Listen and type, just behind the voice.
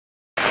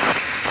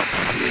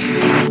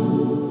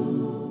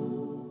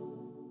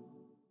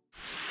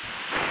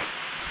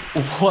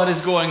What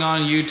is going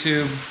on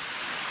YouTube?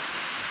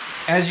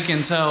 As you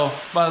can tell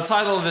by the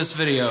title of this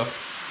video,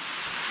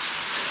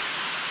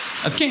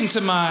 I've came to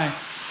my,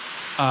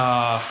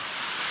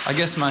 I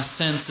guess my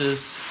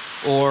senses,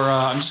 or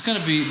I'm just going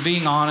to be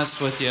being honest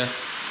with you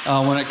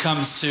when it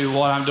comes to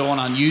what I'm doing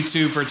on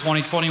YouTube for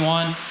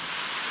 2021.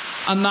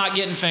 I'm not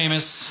getting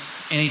famous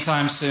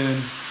anytime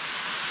soon,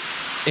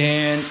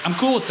 and I'm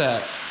cool with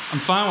that. I'm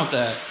fine with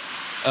that.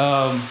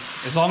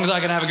 As long as I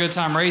can have a good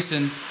time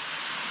racing,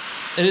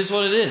 it is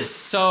what it is.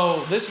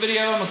 So this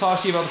video, I'm gonna talk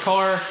to you about the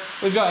car.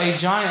 We've got a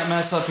giant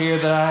mess up here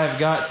that I have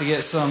got to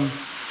get some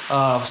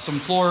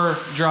floor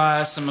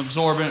dry, some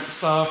absorbent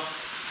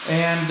stuff,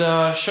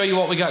 and show you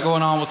what we got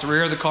going on with the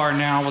rear of the car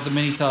now with the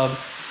mini tub.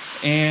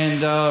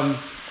 And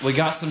we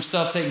got some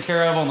stuff taken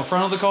care of on the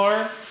front of the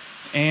car,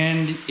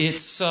 and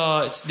it's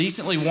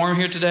decently warm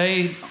here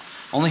today.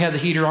 Only had the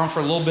heater on for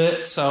a little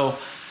bit, so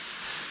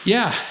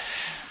yeah.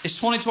 It's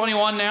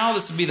 2021 now.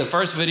 This will be the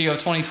first video of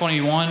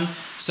 2021.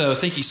 So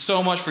thank you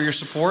so much for your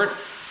support.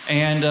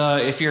 And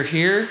if you're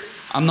here,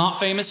 I'm not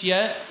famous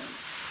yet.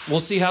 We'll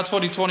see how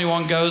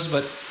 2021 goes,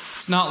 but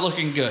it's not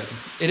looking good.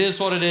 It is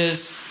what it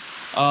is.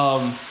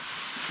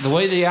 The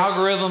way the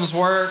algorithms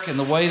work and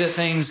the way that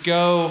things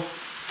go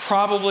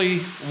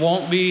probably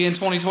won't be in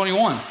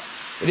 2021.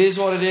 It is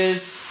what it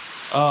is.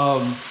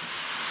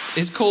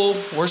 It's cool.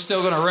 We're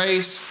still going to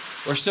race.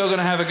 We're still going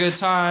to have a good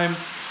time.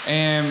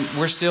 And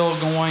we're still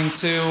going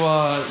to,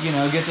 you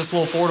know, get this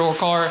little four-door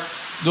car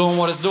doing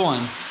what it's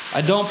doing. I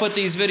don't put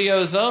these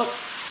videos up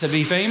to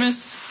be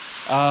famous.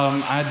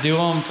 I do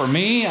them for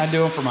me. I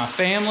do them for my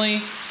family,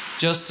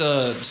 just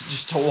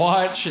to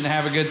watch and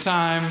have a good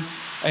time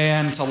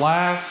and to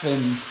laugh.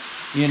 And,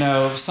 you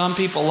know, some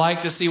people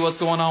like to see what's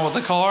going on with the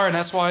car, and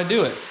that's why I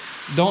do it.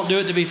 Don't do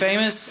it to be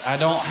famous. I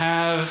don't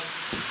have,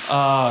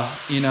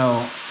 you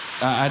know,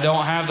 I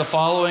don't have the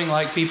following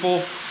like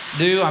people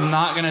do. I'm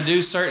not going to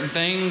do certain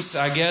things,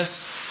 I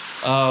guess,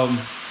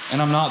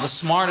 and I'm not the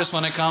smartest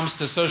when it comes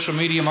to social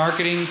media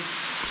marketing.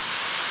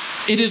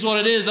 It is what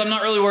it is. I'm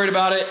not really worried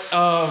about it,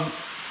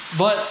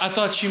 but I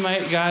thought you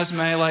guys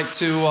may like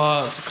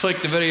to click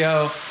the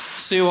video,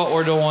 see what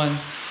we're doing,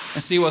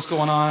 and see what's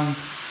going on.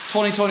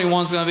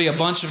 2021 is going to be a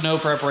bunch of no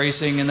prep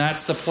racing, and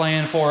that's the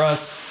plan for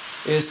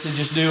us, is to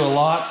just do a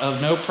lot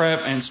of no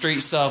prep and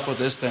street stuff with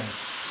this thing.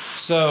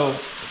 So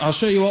I'll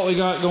show you what we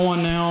got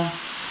going now.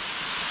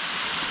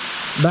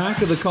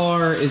 Back of the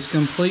car is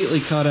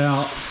completely cut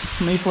out.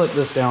 Let me flip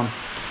this down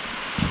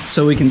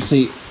so we can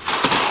see.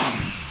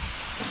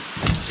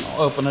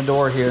 I'll open the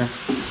door here.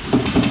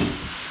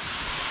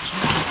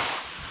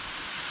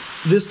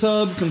 This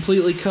tub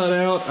completely cut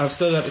out. I've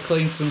still got to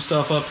clean some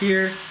stuff up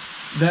here.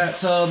 That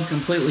tub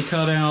completely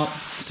cut out.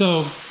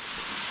 So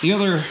the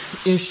other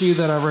issue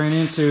that I ran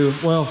into,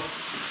 well,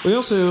 we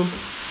also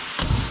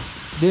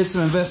did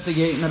some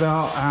investigating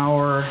about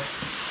our,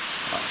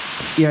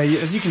 yeah,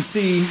 as you can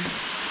see,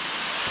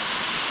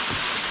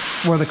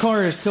 where the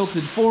car is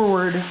tilted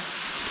forward,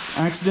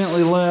 I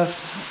accidentally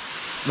left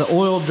the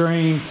oil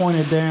drain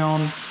pointed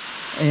down,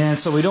 and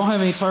so we don't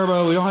have any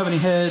turbo, we don't have any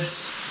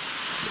heads,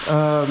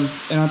 and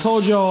I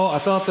told y'all I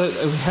thought that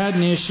we had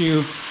an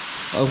issue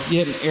of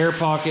getting air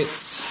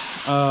pockets,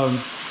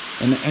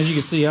 and as you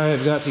can see, I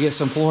have got to get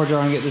some floor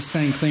dry and get this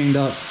thing cleaned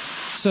up.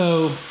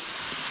 So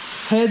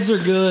heads are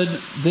good.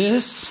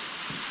 This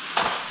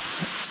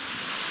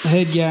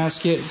head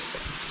gasket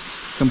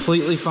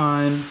completely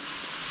fine.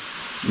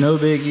 No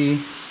biggie.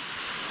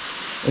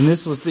 And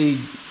this was the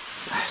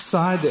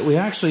side that we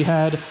actually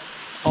had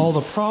all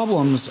the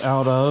problems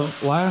out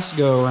of last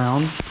go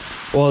around,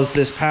 was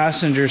this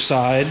passenger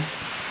side.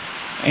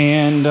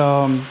 And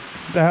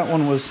that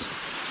one was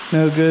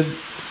no good.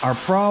 Our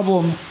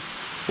problem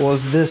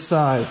was this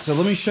side. So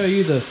let me show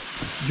you the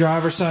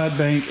driver's side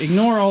bank.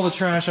 Ignore all the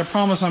trash. I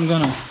promise I'm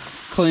gonna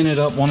clean it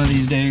up one of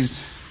these days.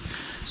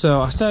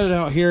 So I set it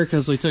out here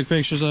because we took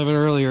pictures of it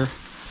earlier.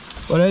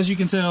 But as you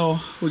can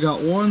tell, we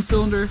got 1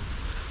 cylinder,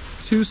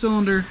 2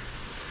 cylinder,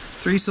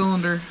 3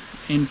 cylinder,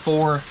 and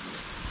 4.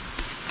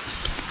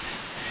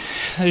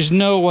 There's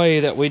no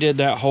way that we did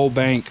that whole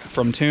bank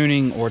from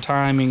tuning or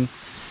timing.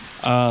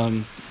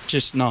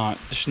 Just not.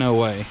 There's no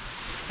way.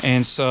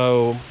 And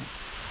so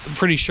I'm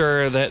pretty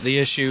sure that the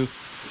issue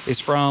is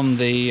from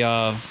the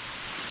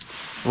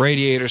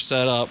radiator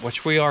setup,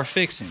 which we are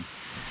fixing.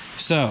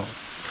 So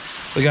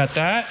we got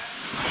that.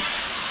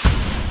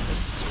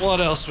 What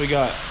else we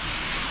got?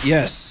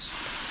 Yes,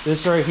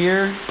 this right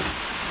here,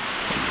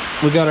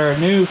 we got our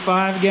new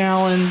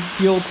 5-gallon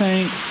fuel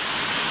tank.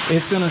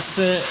 It's gonna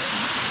sit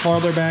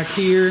farther back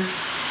here,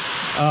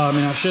 and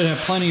I should have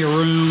plenty of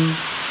room.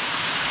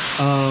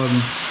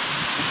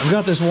 I've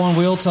got this one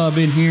wheel tub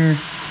in here.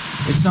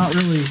 It's not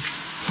really,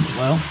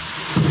 well,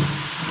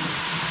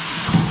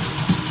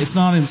 it's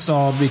not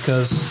installed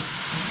because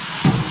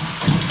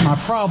my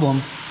problem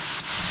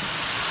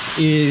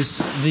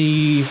is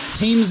the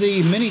Team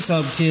Z mini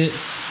tub kit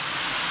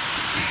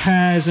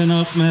has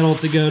enough metal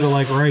to go to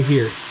like right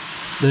here.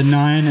 the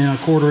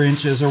 9¼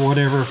 inches or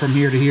whatever from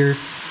here to here.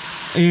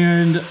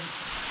 And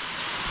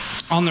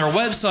on their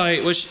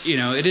website, which, you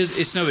know,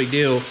 it's no big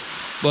deal,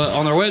 but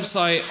on their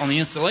website, on the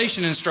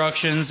installation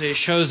instructions, it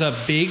shows a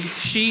big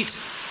sheet,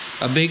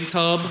 a big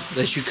tub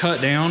that you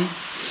cut down.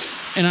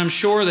 And I'm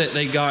sure that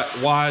they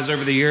got wise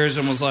over the years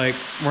and was like,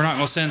 we're not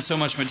going to send so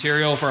much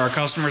material for our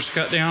customers to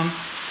cut down.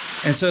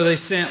 And so they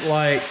sent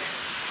like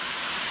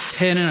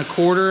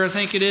 10¼ I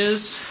think it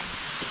is,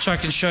 which I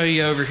can show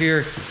you over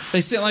here. They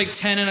sent like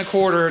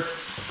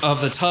 10¼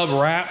 of the tub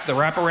wrap, the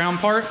wraparound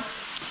part.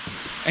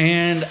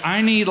 And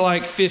I need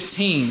like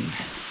 15.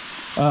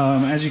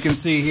 As you can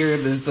see here,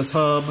 there's the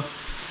tub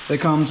that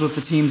comes with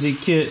the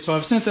TMZ kit. So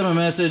I've sent them a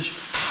message.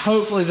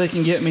 Hopefully they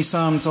can get me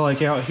some to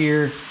like out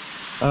here.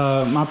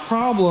 My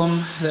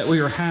problem that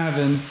we were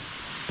having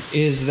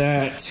is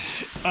that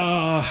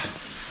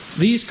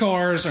these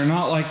cars are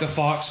not like the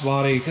Fox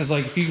body, because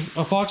like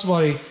a Fox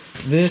body,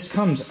 this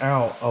comes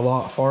out a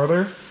lot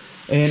farther.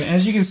 And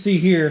as you can see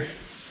here,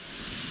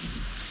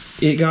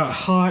 it got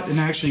hot and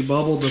actually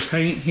bubbled the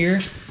paint here.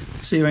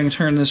 See if I can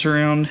turn this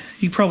around.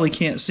 You probably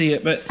can't see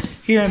it, but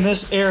here in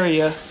this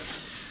area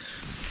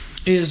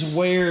is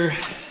where,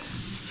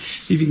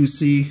 see if you can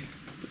see,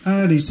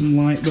 I need some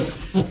light,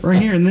 but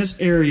right here in this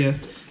area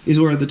is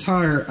where the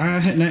tire,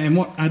 and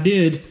what I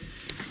did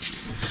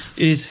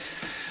is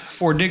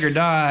for dig or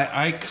die,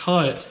 I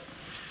cut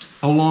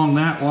along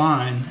that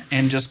line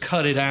and just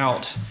cut it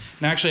out.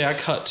 And actually I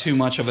cut too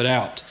much of it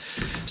out.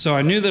 So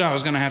I knew that I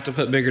was gonna have to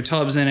put bigger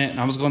tubs in it, and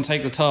I was gonna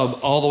take the tub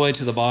all the way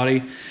to the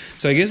body.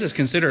 So I guess it's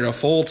considered a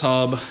full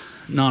tub,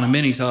 not a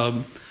mini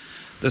tub.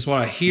 That's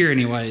what I hear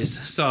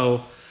anyways.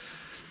 So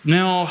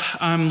now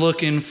I'm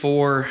looking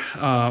for,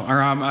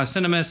 I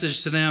send a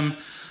message to them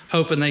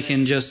hoping they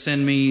can just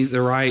send me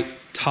the right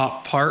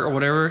top part or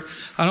whatever.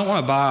 I don't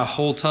want to buy a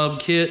whole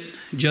tub kit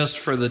just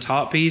for the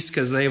top piece,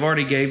 because they've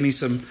already gave me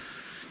some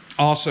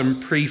awesome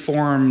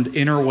preformed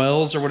inner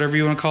wells or whatever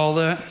you want to call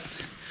that.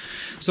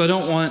 So I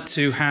don't want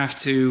to have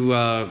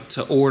to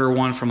order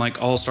one from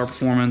like All Star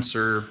Performance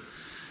or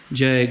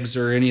Jegs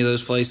or any of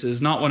those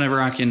places. Not whenever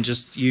I can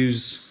just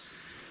use,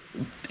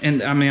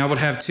 and I mean I would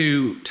have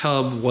 2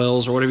 tub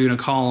wells or whatever you want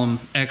to call them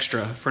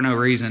extra for no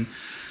reason.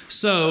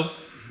 So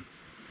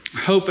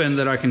hoping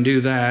that I can do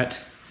that,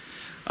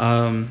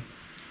 and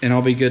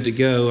I'll be good to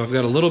go. I've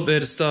got a little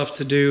bit of stuff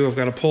to do. I've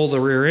got to pull the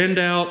rear end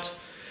out,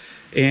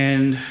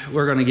 and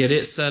we're going to get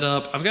it set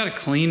up. I've got to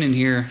clean in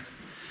here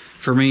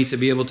for me to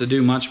be able to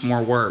do much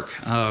more work.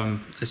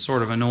 It's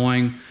sort of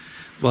annoying,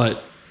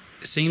 but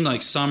it seemed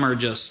like summer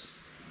just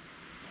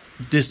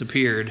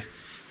disappeared,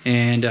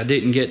 and I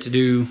didn't get to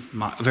do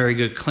a very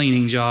good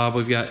cleaning job.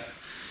 We've got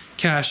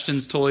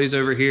Cashton's toys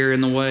over here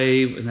in the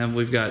way, and then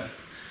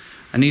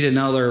I need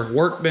another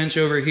workbench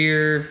over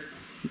here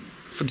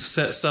to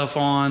set stuff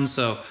on.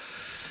 So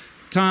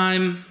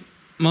time,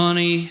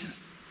 money,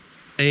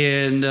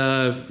 and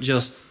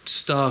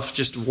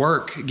just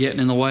work getting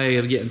in the way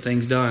of getting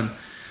things done.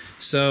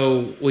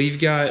 So we've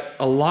got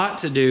a lot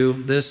to do.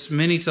 This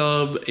mini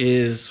tub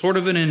is sort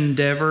of an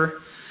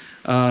endeavor,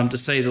 to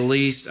say the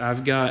least.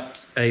 I've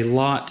got a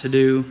lot to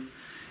do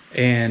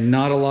and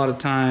not a lot of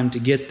time to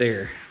get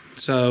there.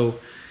 So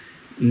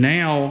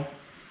now,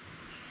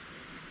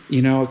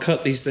 you know, I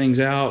cut these things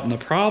out, and the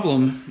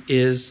problem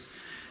is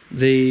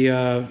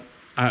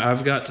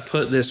I've got to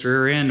put this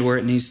rear end where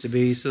it needs to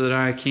be so that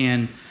I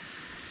can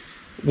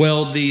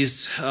weld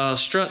these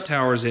strut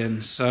towers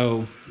in.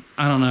 So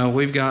I don't know.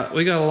 We got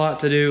a lot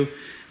to do.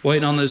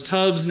 Waiting on those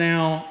tubs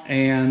now,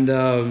 and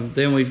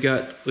then we've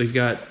got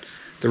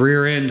the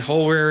rear end,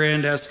 whole rear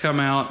end has to come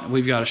out.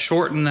 We've got to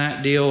shorten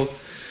that deal.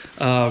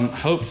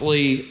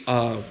 Hopefully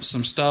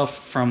some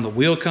stuff from the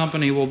wheel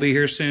company will be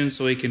here soon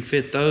so we can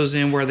fit those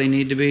in where they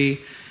need to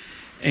be.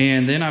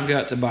 And then I've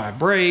got to buy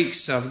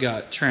brakes. I've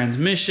got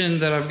transmission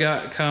that I've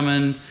got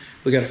coming.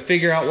 We got to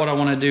figure out what I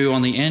want to do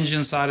on the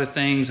engine side of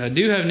things. I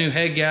do have new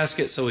head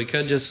gaskets, so we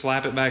could just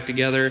slap it back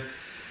together.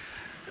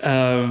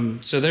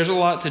 So there's a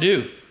lot to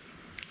do.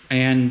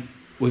 And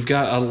we've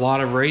got a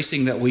lot of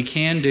racing that we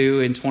can do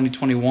in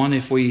 2021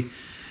 if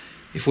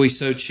we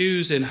so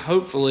choose, and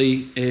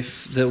hopefully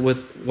with the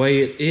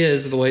way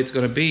it's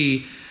going to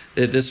be,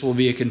 that this will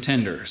be a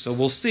contender. So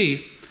we'll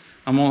see.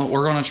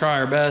 We're going to try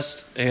our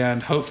best,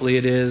 and hopefully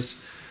it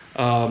is.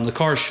 The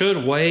car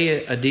should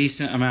weigh a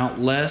decent amount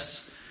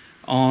less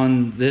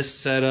on this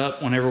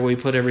setup whenever we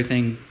put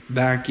everything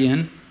back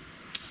in.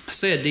 I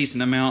say a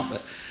decent amount,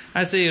 but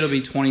I say it'll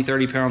be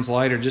 20-30 pounds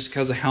lighter just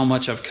because of how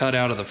much I've cut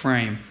out of the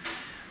frame.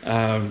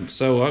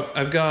 So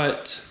I've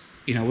got,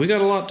 we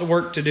got a lot to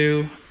work to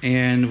do,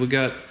 and we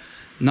got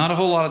not a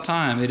whole lot of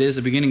time. It is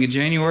the beginning of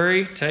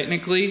January,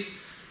 technically.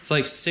 It's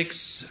like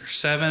 6 or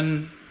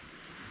 7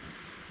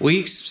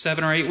 weeks,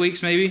 7 or 8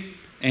 weeks maybe,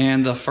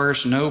 and the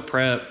first no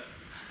prep,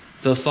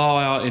 the thaw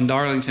out in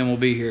Darlington will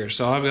be here.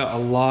 So I've got a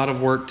lot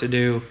of work to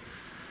do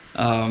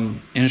in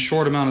a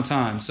short amount of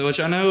time. So which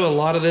I know a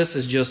lot of this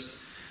is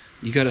just,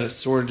 you got to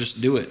sort of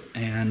just do it,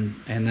 and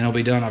then it'll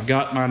be done. I've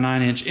got my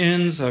 9-inch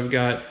ends. I've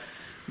got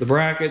the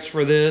brackets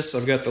for this.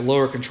 I've got the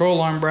lower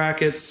control arm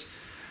brackets.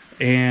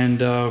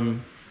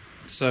 and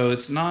so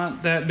it's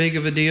not that big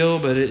of a deal,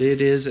 but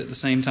it is at the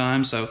same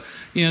time. So,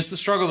 you know, it's the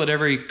struggle that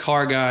every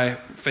car guy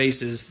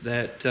faces,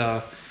 that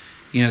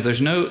you know,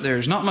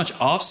 there's not much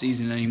off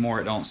season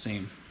anymore, it don't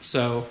seem.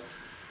 So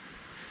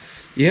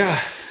yeah,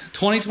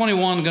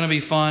 2021 going to be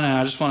fun, and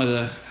I just wanted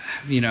to,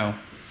 you know,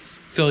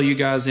 fill you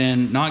guys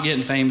in. Not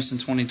getting famous in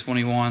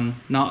 2021,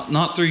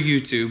 not through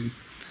YouTube.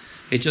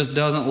 It just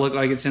doesn't look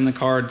like it's in the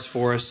cards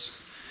for us.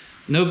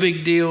 No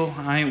big deal.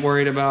 I ain't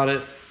worried about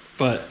it,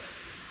 but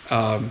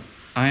I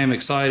am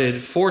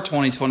excited for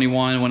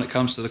 2021 when it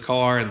comes to the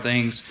car and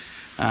things.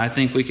 I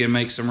think we can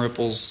make some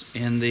ripples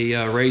in the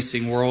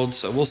racing world,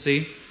 so we'll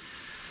see.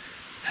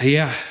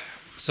 Yeah,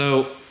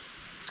 so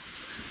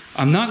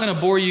I'm not going to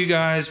bore you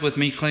guys with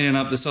me cleaning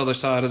up this other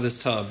side of this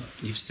tub.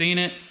 You've seen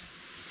it.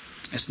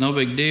 It's no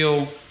big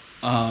deal.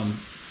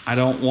 I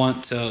don't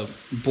want to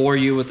bore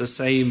you with the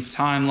same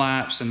time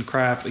lapse and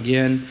crap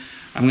again.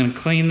 I'm going to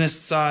clean this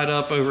side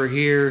up over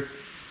here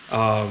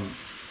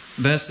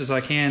best as I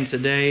can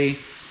today,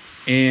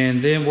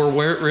 and then we're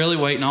really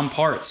waiting on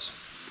parts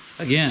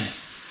again.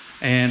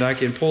 And I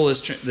can pull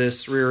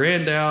this rear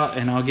end out,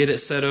 and I'll get it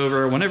set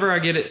over. Whenever I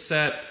get it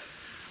set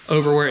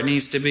over where it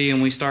needs to be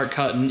and we start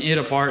cutting it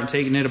apart and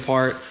taking it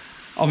apart,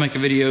 I'll make a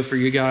video for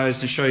you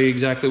guys and show you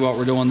exactly what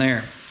we're doing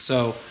there.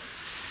 So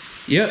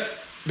yep,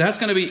 that's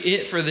going to be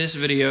it for this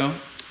video.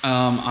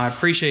 I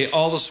appreciate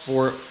all the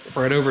support.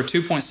 We're at over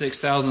 2.6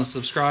 thousand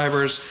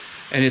subscribers,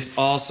 and it's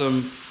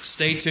awesome.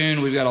 Stay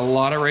tuned. We've got a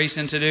lot of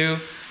racing to do.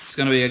 It's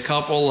going to be a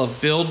couple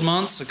of build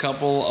months, a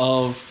couple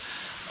of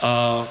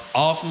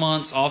off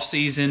months, off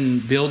season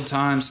build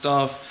time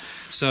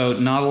stuff. So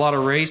not a lot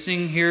of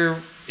racing here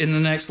in the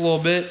next little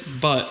bit,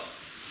 but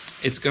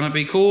it's going to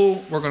be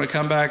cool. We're going to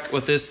come back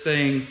with this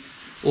thing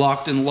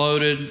locked and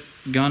loaded,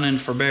 gunning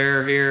for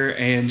bear here,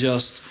 and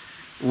just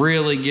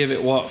really give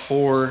it what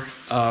for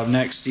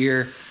next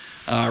year.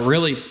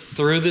 Really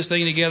threw this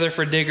thing together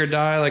for dig or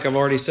die, like I've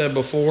already said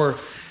before,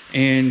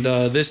 and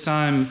this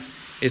time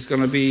it's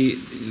going to be,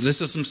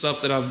 this is some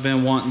stuff that I've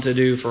been wanting to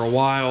do for a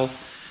while,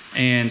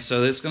 and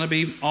so it's going to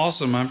be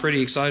awesome. I'm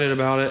pretty excited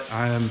about it.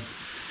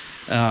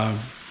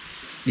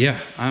 Yeah,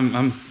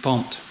 I'm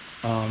pumped.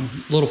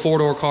 Little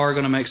 4-door car,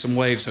 going to make some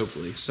waves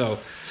hopefully. So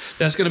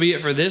that's going to be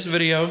it for this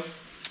video.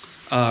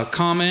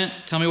 Comment,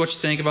 tell me what you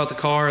think about the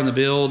car and the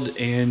build,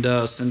 and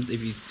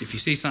if you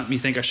see something you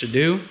think I should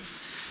do,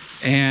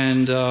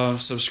 and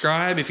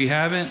subscribe if you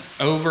haven't.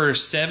 Over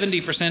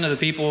 70% of the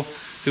people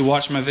who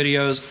watch my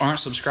videos aren't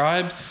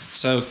subscribed,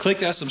 so click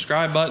that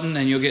subscribe button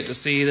and you'll get to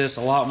see this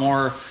a lot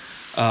more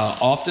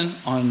often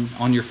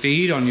on your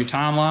feed, on your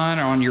timeline,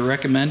 or on your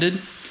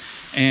recommended,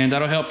 and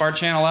that'll help our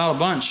channel out a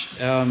bunch.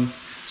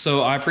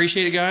 So I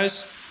appreciate it,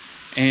 guys,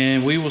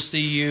 and we will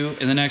see you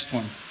in the next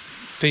one.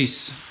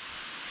 Peace.